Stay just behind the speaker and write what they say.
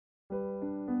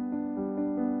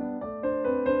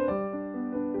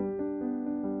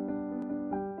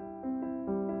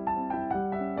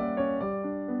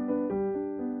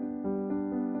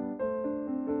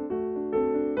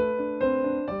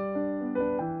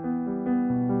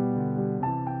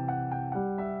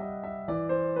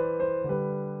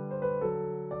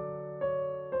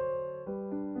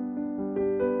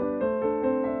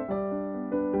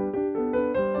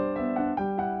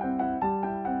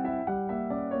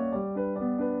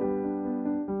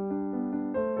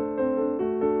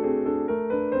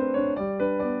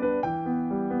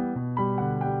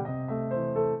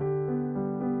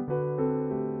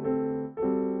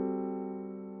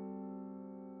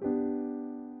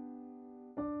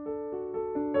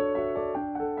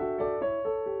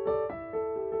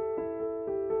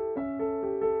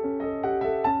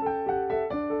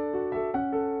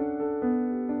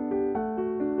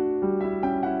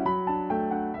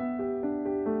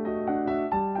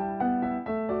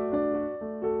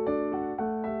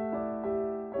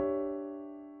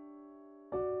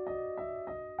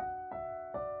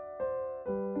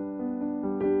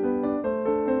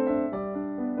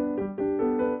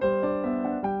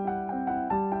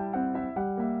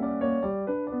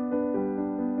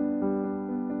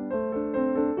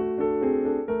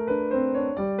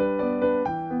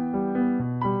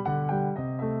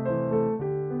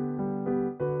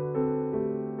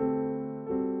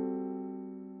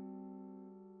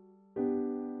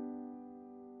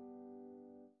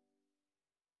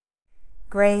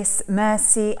Grace,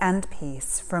 mercy and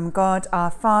peace from God our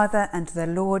Father and the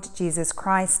Lord Jesus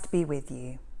Christ be with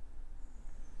you.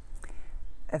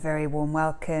 A very warm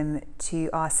welcome to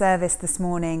our service this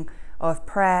morning of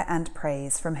prayer and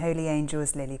praise from Holy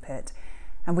Angels Lilliput.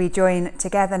 And we join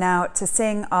together now to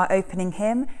sing our opening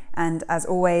hymn, and as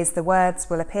always the words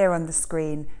will appear on the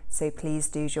screen, so please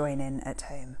do join in at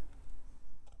home.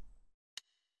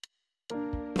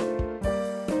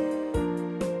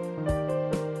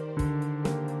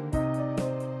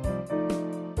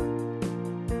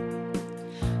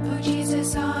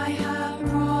 Jesus, I have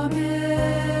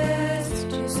promised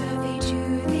to serve thee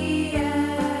to the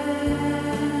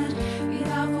end. Be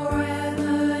thou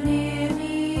forever near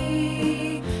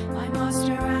me, my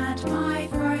master and my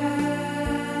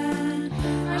friend.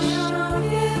 I shall not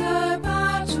fear the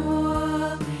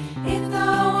battle if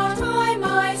thou art by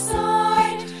my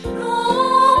side,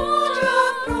 nor wander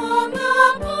from the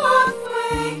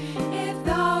pathway if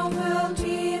thou wilt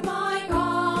be my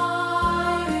guide.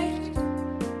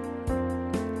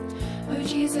 O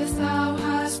Jesus, thou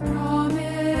hast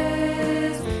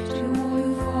promised to all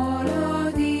who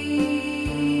follow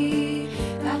thee,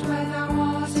 that when thou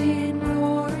art in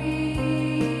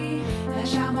glory, there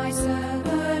shall my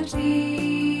servant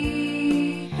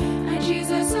be. And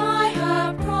Jesus, I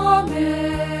have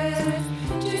promised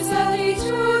to serve thee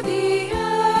to the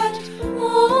end.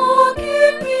 Oh,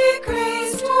 give me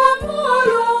grace to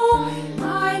follow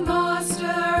my master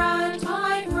and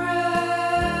my friend.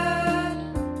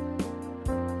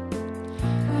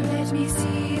 Let me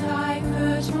see thy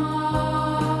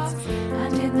footmarks,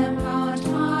 and in them plant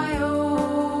my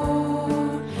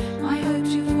own. My hope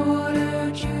to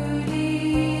follow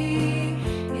truly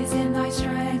is in thy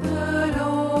strength alone.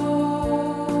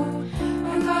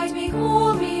 Oh, guide me,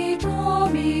 call me, draw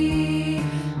me,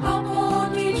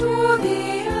 uphold me to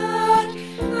the end,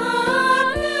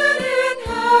 and then in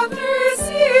heaven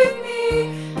receive me,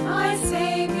 my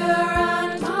Saviour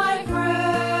and my friend.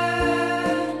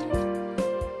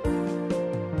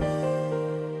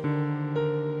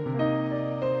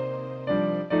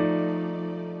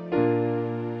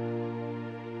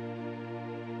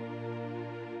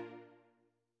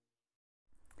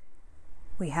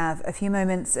 We have a few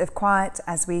moments of quiet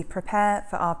as we prepare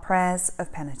for our prayers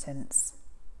of penitence.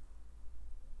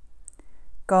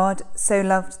 God so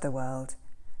loved the world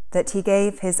that he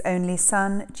gave his only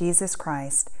Son, Jesus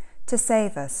Christ, to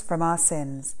save us from our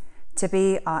sins, to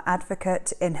be our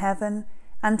advocate in heaven,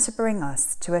 and to bring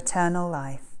us to eternal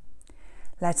life.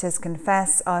 Let us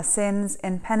confess our sins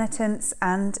in penitence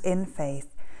and in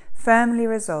faith, firmly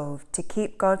resolved to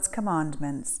keep God's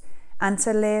commandments and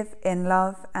to live in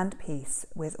love and peace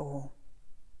with all.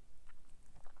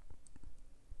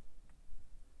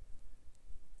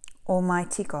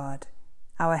 Almighty God,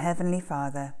 our Heavenly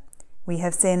Father, we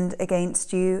have sinned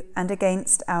against you and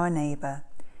against our neighbour,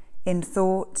 in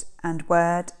thought and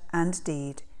word and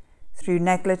deed, through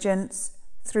negligence,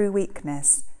 through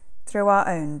weakness, through our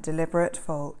own deliberate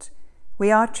fault. We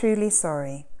are truly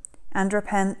sorry and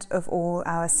repent of all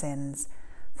our sins.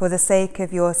 For the sake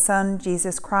of your Son,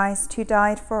 Jesus Christ, who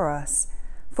died for us,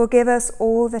 forgive us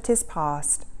all that is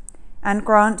past, and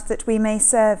grant that we may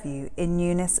serve you in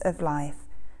newness of life,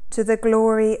 to the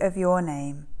glory of your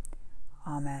name.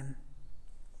 Amen.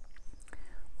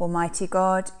 Almighty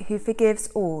God, who forgives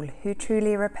all who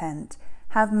truly repent,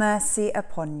 have mercy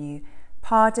upon you,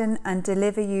 pardon and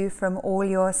deliver you from all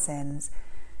your sins,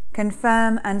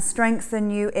 confirm and strengthen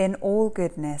you in all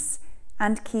goodness,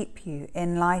 and keep you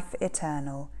in life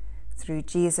eternal, through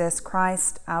Jesus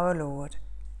Christ our Lord.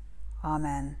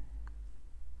 Amen.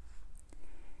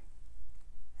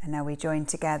 And now we join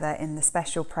together in the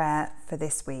special prayer for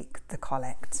this week, the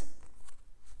Collect.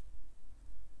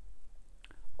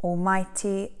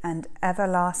 Almighty and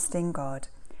everlasting God,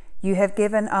 you have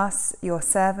given us, your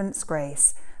servants,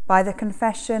 grace by the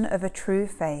confession of a true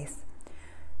faith,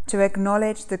 to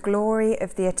acknowledge the glory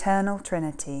of the eternal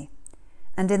Trinity,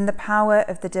 and in the power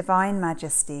of the divine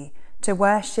majesty to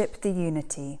worship the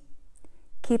unity.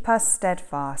 Keep us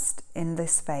steadfast in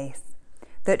this faith,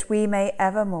 that we may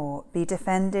evermore be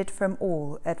defended from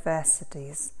all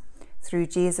adversities, through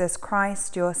Jesus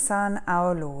Christ, your Son,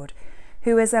 our Lord,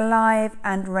 who is alive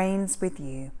and reigns with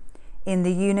you, in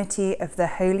the unity of the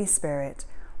Holy Spirit,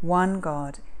 one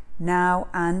God, now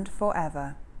and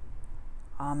forever.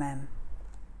 Amen.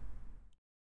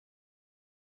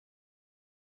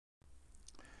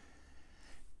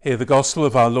 Hear the Gospel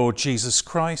of our Lord Jesus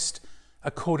Christ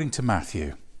according to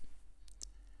Matthew.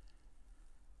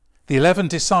 The 11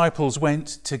 disciples went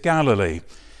to Galilee,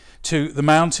 to the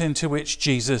mountain to which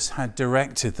Jesus had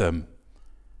directed them.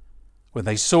 When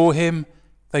they saw him,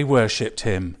 they worshipped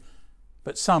him,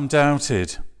 But some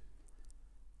doubted.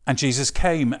 And Jesus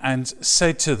came and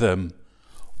said to them,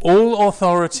 "All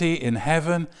authority in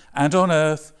heaven and on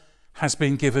earth has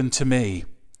been given to me.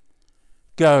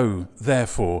 Go,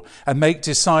 therefore, and make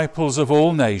disciples of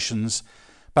all nations,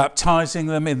 baptizing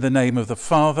them in the name of the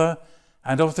Father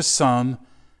and of the Son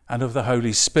and of the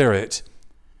Holy Spirit,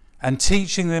 and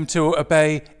teaching them to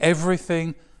obey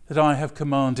everything that I have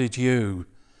commanded you.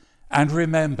 And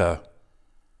remember,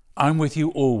 I'm with you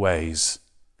always,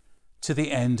 to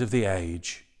the end of the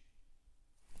age."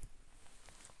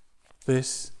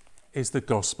 This is the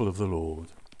gospel of the Lord.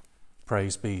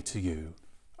 Praise be to you,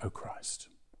 O Christ.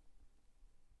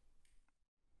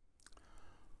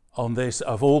 On this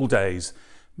of all days,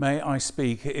 may I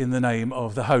speak in the name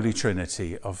of the Holy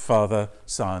Trinity of Father,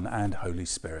 Son, and Holy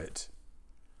Spirit.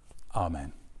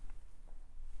 Amen.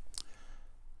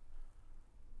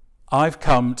 I've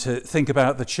come to think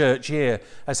about the church year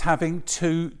as having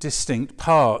two distinct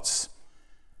parts.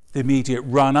 The immediate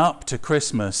run-up to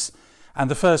Christmas and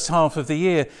the first half of the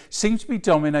year seem to be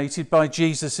dominated by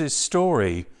Jesus'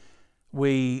 story.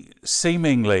 We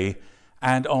seemingly,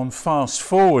 and on fast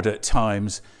forward at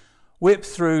times, whip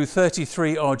through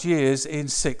 33 odd years in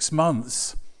 6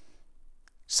 months.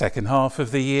 Second half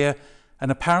of the year,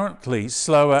 an apparently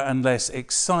slower and less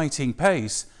exciting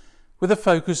pace, with a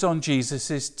focus on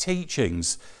Jesus'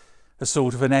 teachings, a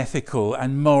sort of an ethical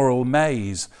and moral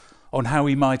maze on how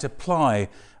we might apply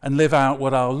and live out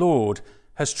what our Lord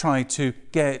has tried to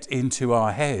get into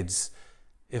our heads,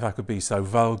 if I could be so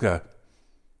vulgar.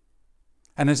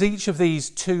 And as each of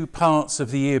these two parts of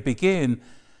the year begin,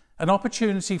 an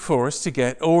opportunity for us to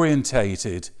get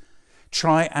orientated,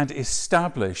 try and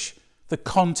establish the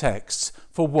context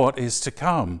for what is to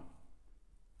come.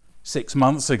 6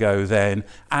 months ago then,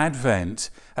 Advent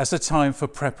as a time for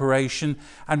preparation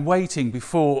and waiting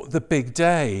before the big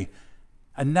day.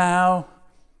 And now,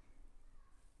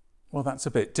 well, that's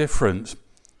a bit different.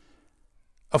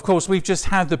 Of course, we've just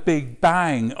had the big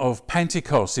bang of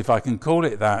Pentecost, if I can call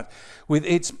it that, with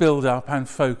its build-up and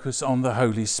focus on the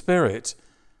Holy Spirit.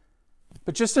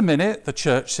 But just a minute, the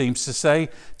church seems to say,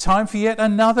 time for yet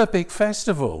another big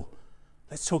festival.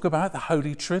 Let's talk about the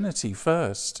Holy Trinity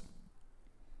first.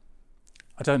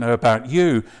 I don't know about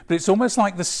you, but it's almost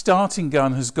like the starting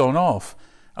gun has gone off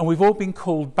and we've all been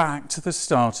called back to the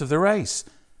start of the race.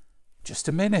 Just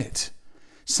a minute.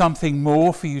 Something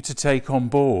more for you to take on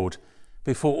board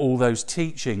before all those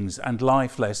teachings and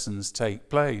life lessons take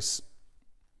place.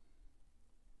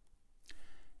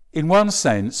 In one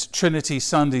sense, Trinity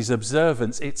Sunday's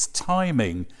observance, its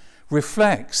timing,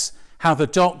 reflects how the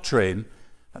doctrine,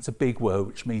 that's a big word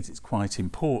which means it's quite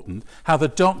important, how the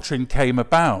doctrine came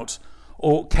about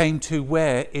or came to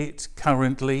where it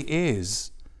currently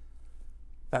is.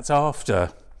 That's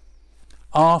after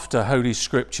Holy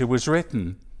Scripture was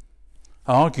written.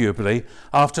 Arguably,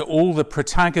 after all the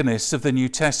protagonists of the New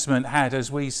Testament had,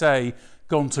 as we say,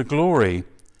 gone to glory,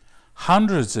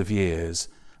 hundreds of years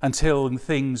until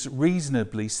things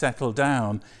reasonably settled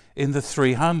down in the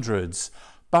 300s.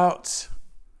 But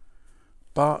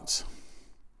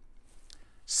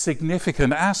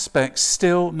significant aspects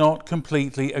still not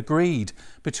completely agreed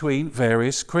between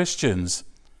various Christians.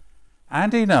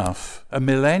 And enough, a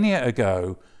millennia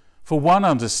ago, for one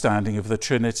understanding of the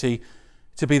Trinity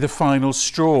to be the final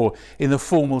straw in the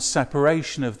formal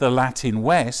separation of the Latin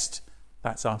West,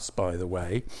 that's us by the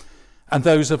way, and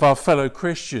those of our fellow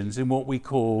Christians in what we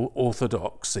call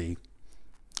orthodoxy.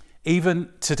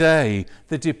 Even today,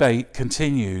 the debate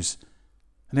continues.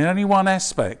 And in only one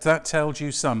aspect, that tells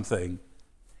you something.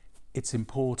 It's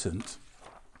important.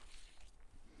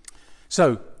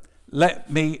 So, let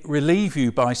me relieve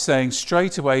you by saying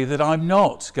straight away that I'm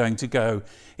not going to go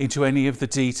into any of the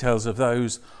details of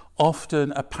those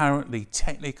often apparently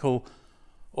technical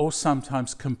or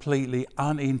sometimes completely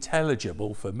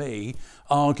unintelligible for me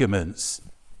arguments.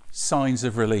 Signs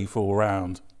of relief all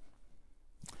round.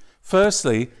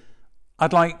 Firstly,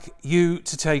 I'd like you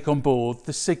to take on board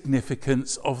the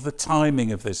significance of the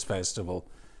timing of this festival.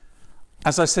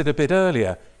 As I said a bit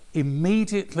earlier,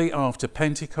 immediately after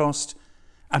Pentecost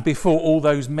and before all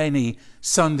those many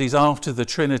Sundays after the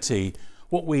Trinity,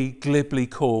 what we glibly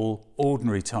call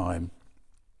ordinary time.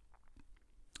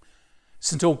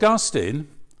 St. Augustine,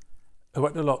 who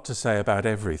had a lot to say about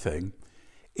everything,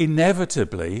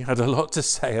 inevitably had a lot to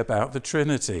say about the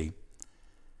Trinity.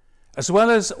 As well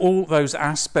as all those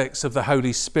aspects of the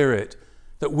Holy Spirit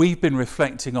that we've been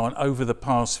reflecting on over the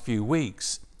past few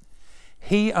weeks,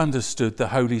 he understood the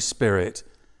Holy Spirit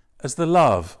as the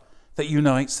love that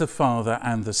unites the Father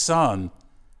and the Son.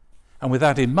 And with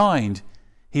that in mind,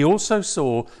 he also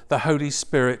saw the Holy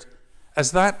Spirit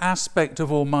as that aspect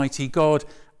of Almighty God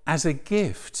as a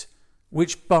gift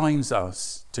which binds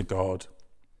us to God.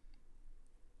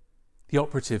 The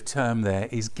operative term there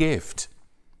is gift.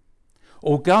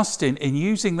 Augustine, in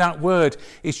using that word,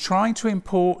 is trying to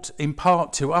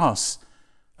impart to us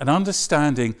an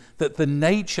understanding that the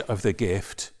nature of the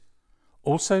gift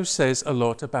also says a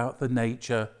lot about the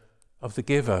nature of the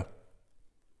giver.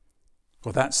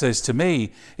 What that says to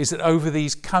me is that over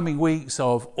these coming weeks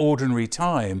of ordinary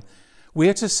time, we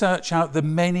are to search out the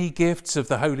many gifts of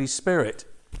the Holy Spirit.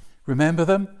 Remember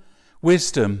them?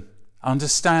 Wisdom,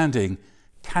 understanding,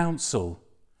 counsel,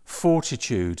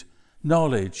 fortitude,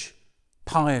 knowledge,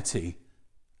 piety,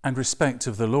 and respect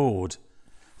of the Lord.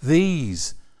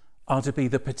 These are to be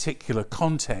the particular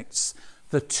contexts,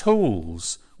 the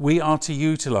tools we are to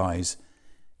utilise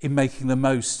in making the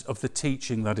most of the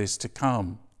teaching that is to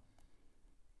come.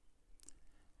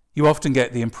 You often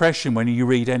get the impression when you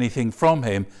read anything from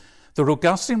him that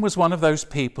Augustine was one of those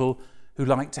people who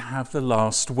like to have the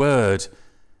last word.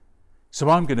 So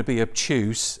I'm going to be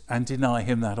obtuse and deny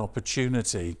him that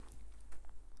opportunity.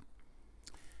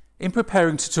 In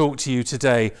preparing to talk to you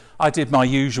today, I did my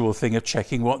usual thing of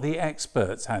checking what the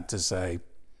experts had to say.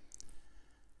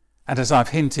 And as I've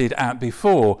hinted at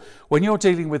before, when you're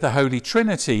dealing with the Holy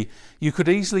Trinity, you could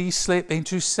easily slip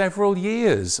into several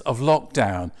years of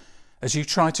lockdown as you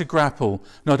try to grapple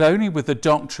not only with the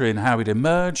doctrine, how it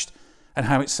emerged, and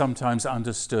how it's sometimes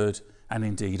understood and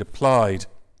indeed applied.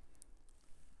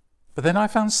 But then I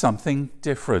found something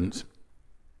different.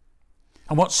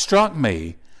 And what struck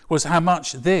me was how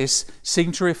much this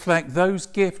seemed to reflect those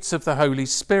gifts of the Holy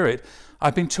Spirit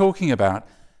I've been talking about,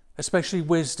 especially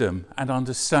wisdom and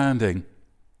understanding.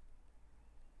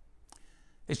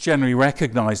 It's generally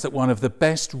recognised that one of the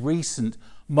best recent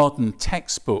modern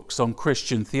textbooks on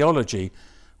Christian theology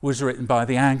was written by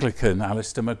the Anglican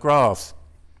Alistair McGrath.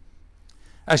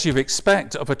 As you'd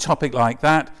expect of a topic like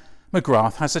that,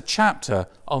 McGrath has a chapter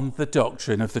on the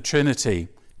doctrine of the Trinity.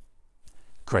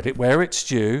 Credit where it's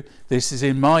due, this is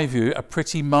in my view a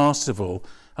pretty masterful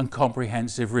and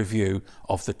comprehensive review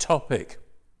of the topic.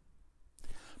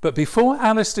 But before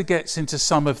Alistair gets into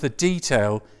some of the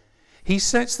detail, he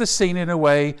sets the scene in a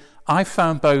way I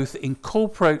found both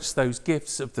incorporates those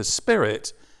gifts of the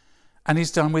Spirit and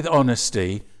is done with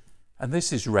honesty, and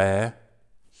this is rare,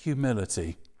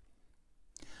 humility.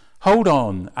 Hold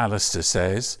on, Alistair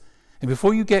says, and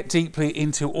before you get deeply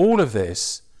into all of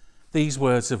this, these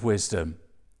words of wisdom.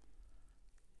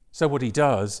 So what he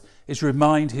does is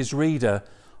remind his reader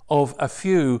of a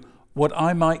few what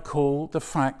I might call the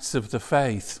facts of the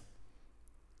faith,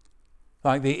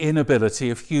 like the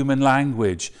inability of human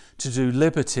language to do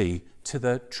liberty to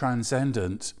the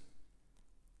transcendent.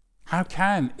 How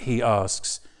can, he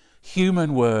asks,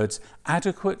 human words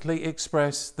adequately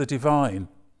express the divine?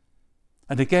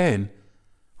 And again,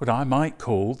 what I might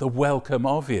call the welcome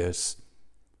obvious.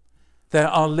 There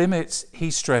are limits,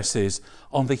 he stresses,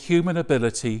 on the human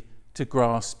ability to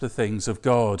grasp the things of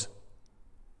God.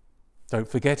 Don't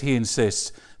forget, he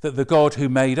insists, that the God who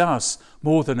made us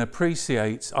more than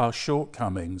appreciates our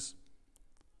shortcomings.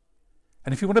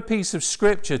 And if you want a piece of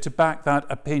scripture to back that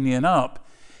opinion up,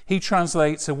 he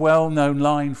translates a well-known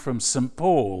line from St.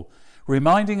 Paul,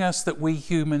 reminding us that we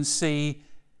humans see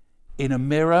in a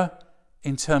mirror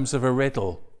in terms of a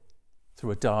riddle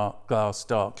through a dark glass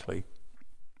darkly.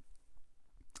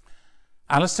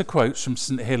 Alistair quotes from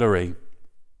St. Hilary.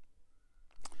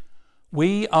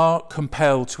 We are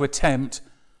compelled to attempt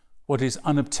what is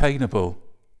unobtainable,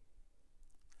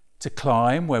 to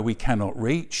climb where we cannot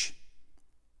reach,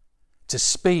 to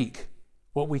speak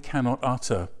what we cannot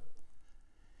utter.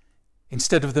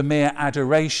 Instead of the mere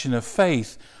adoration of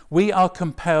faith, we are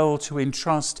compelled to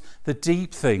entrust the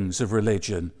deep things of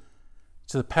religion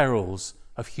to the perils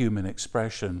of human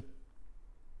expression.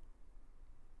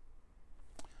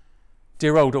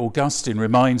 Dear old Augustine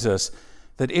reminds us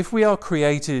that if we are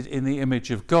created in the image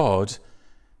of God,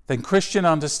 then Christian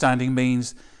understanding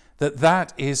means that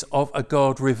that is of a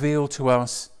God revealed to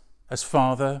us as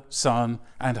Father, Son,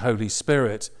 and Holy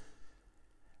Spirit.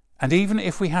 And even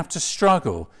if we have to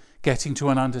struggle getting to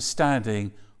an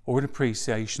understanding or an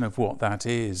appreciation of what that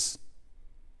is,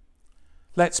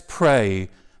 let's pray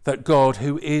that God,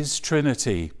 who is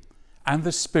Trinity, and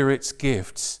the Spirit's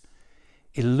gifts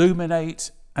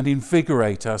illuminate and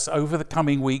invigorate us over the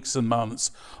coming weeks and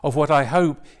months of what I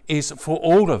hope is, for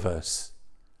all of us,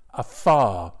 a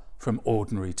far from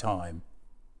ordinary time.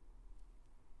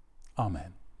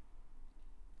 Amen.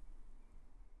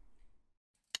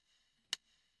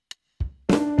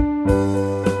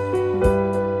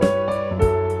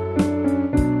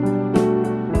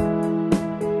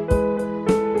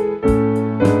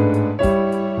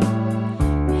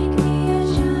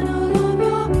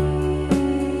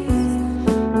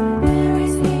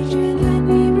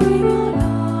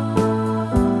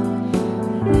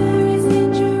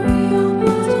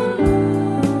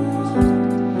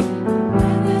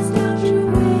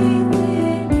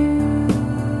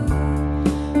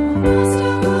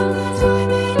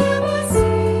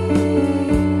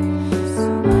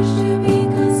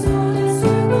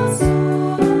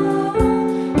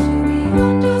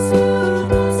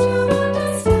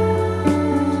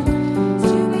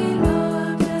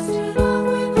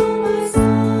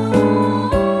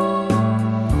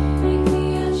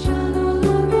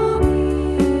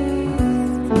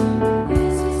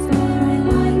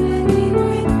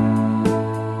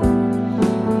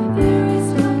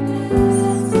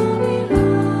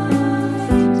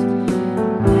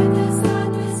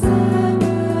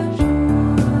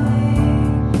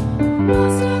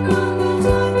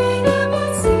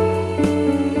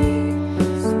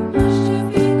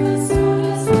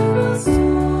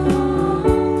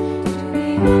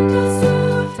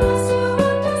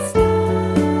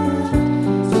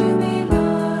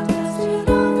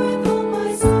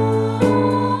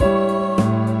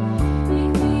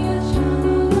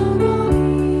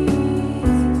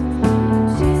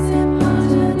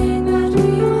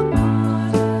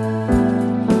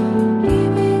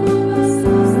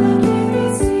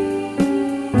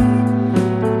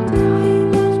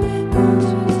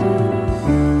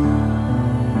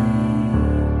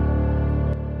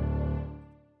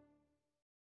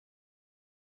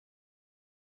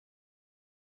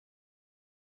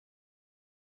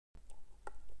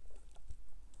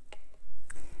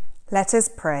 Let us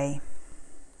pray.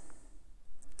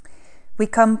 We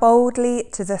come boldly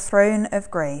to the throne of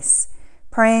grace,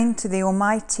 praying to the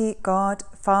Almighty God,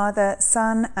 Father,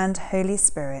 Son, and Holy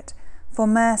Spirit, for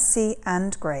mercy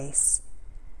and grace.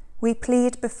 We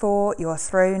plead before your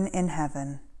throne in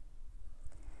heaven.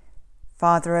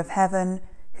 Father of heaven,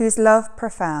 whose love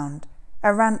profound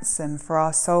a ransom for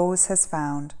our souls has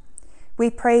found, we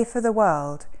pray for the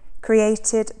world,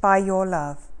 created by your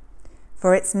love,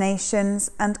 for its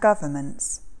nations and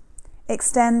governments.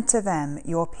 Extend to them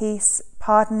your peace,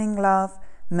 pardoning love,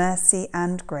 mercy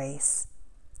and grace.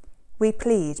 We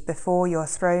plead before your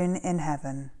throne in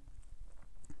heaven.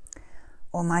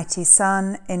 Almighty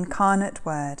Son, incarnate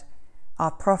Word, our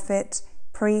prophet,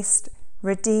 priest,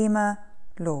 Redeemer,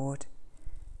 Lord,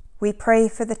 we pray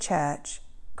for the Church,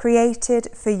 created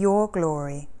for your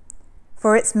glory,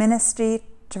 for its ministry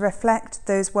to reflect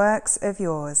those works of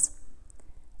yours.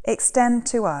 Extend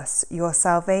to us your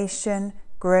salvation,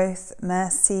 growth,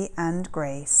 mercy, and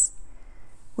grace.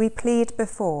 We plead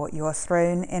before your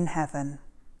throne in heaven.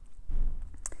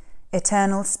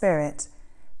 Eternal Spirit,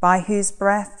 by whose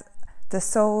breath the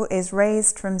soul is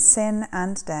raised from sin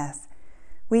and death,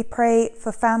 we pray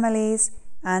for families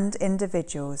and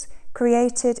individuals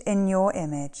created in your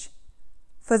image,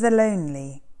 for the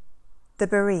lonely, the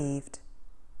bereaved,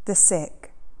 the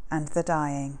sick, and the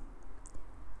dying.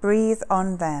 Breathe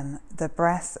on them the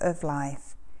breath of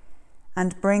life,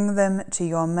 and bring them to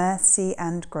your mercy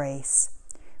and grace.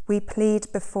 We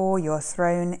plead before your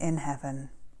throne in heaven.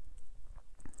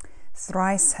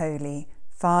 Thrice holy,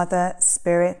 Father,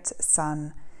 Spirit,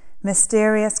 Son,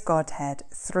 mysterious Godhead,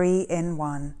 three in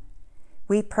one,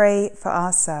 we pray for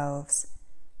ourselves,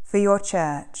 for your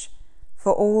Church,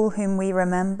 for all whom we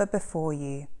remember before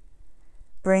you.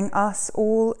 Bring us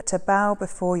all to bow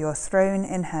before your throne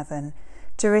in heaven,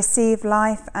 to receive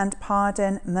life and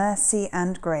pardon, mercy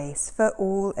and grace for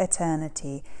all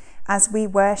eternity, as we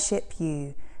worship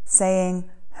you, saying,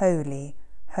 Holy,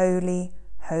 holy,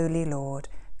 holy Lord,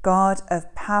 God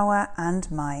of power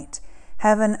and might,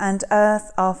 heaven and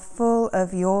earth are full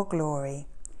of your glory.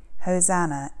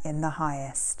 Hosanna in the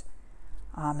highest.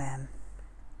 Amen.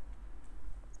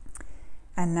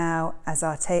 And now, as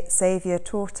our Saviour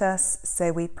taught us,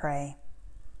 so we pray.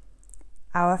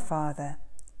 Our Father,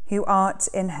 who art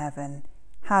in heaven,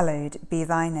 hallowed be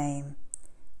thy name.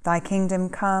 Thy kingdom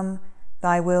come,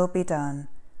 thy will be done,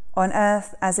 on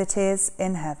earth as it is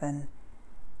in heaven.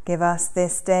 Give us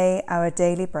this day our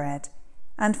daily bread,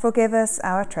 and forgive us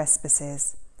our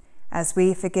trespasses, as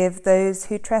we forgive those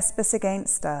who trespass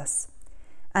against us.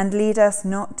 And lead us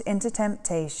not into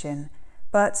temptation,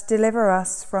 but deliver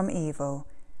us from evil.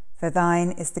 For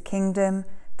thine is the kingdom,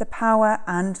 the power,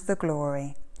 and the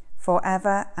glory, for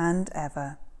ever and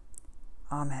ever.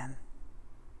 Amen.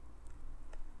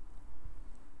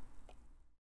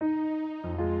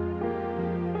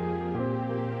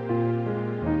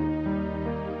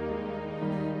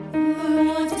 The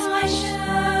Lord's my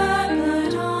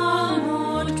shepherd, I'll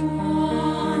not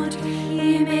want.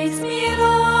 He makes me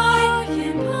lie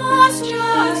in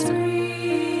pastures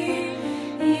green.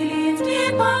 He leads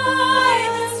me by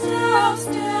the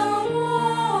still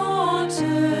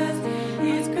waters.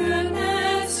 His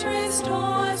goodness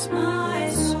restores my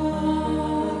soul.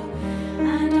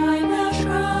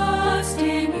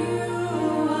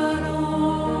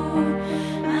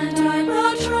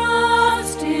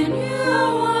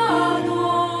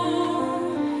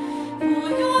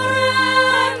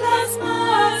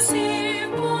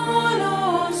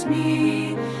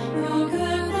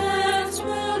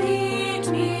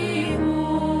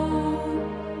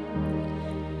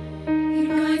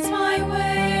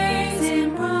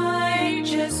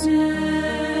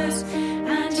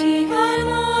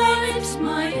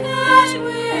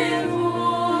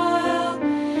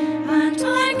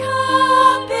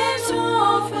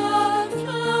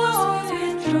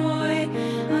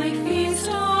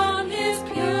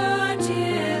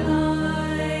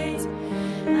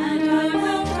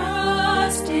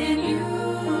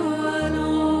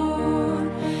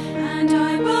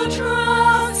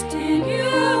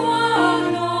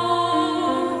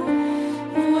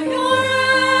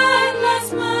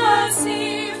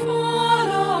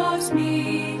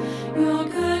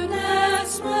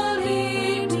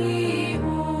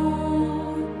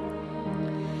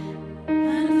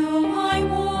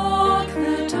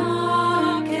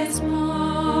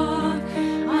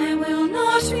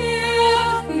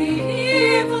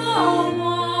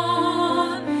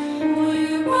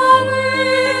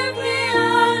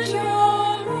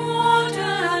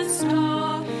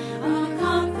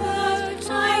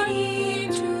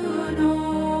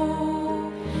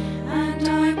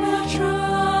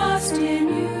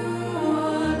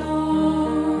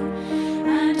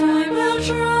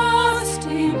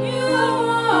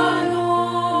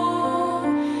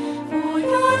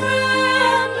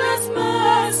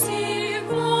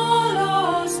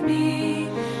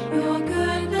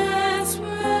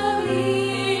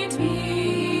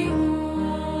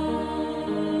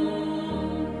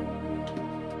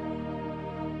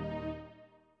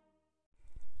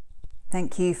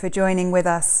 Thank you for joining with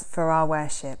us for our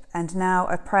worship, and now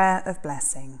a prayer of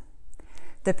blessing.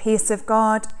 The peace of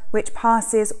God, which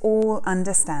passes all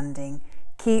understanding,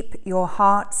 keep your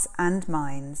hearts and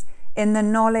minds in the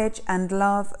knowledge and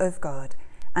love of God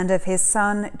and of his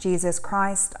Son, Jesus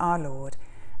Christ our Lord,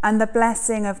 and the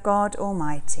blessing of God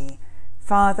Almighty,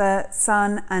 Father,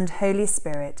 Son, and Holy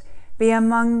Spirit, be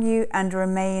among you and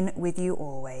remain with you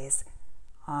always.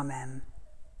 Amen.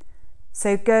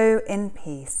 So go in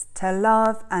peace to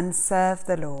love and serve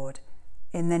the Lord.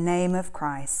 In the name of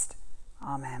Christ.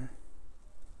 Amen.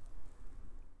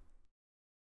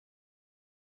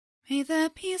 May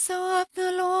the peace of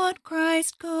the Lord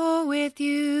Christ go with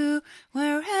you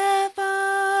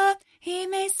wherever he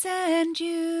may send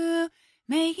you.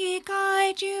 May he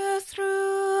guide you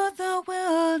through the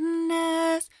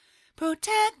wilderness,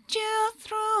 protect you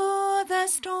through the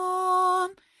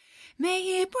storm. May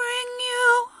he bring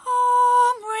you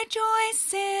home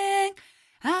rejoicing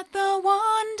at the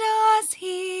wonders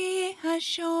he has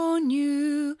shown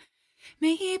you.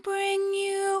 May he bring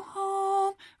you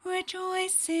home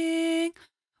rejoicing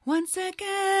once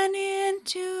again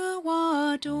into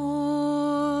our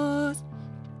doors.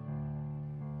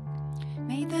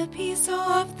 May the peace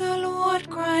of the Lord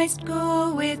Christ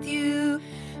go with you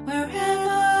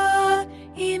wherever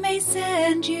he may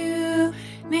send you.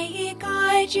 May he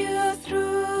guide you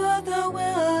through the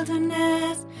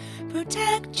wilderness,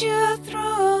 protect you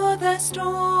through the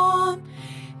storm.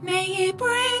 May he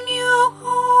bring you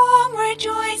home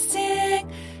rejoicing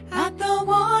at the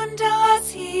wonders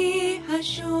he has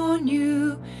shown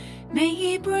you. May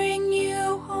he bring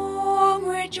you home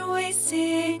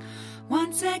rejoicing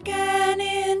once again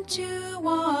into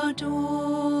our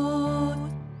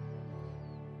doors.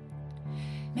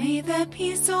 May the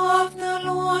peace of the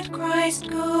Lord Christ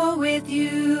go with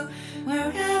you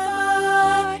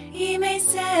wherever he may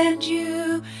send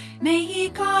you. May he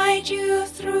guide you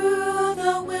through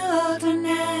the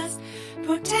wilderness,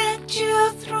 protect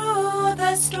you through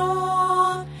the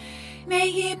storm.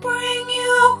 May he bring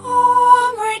you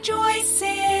home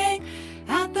rejoicing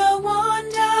at the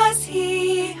wonders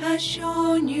he has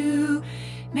shown you.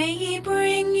 May he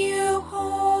bring you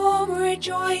home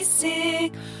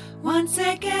rejoicing once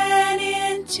again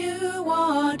into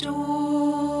our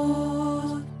doors.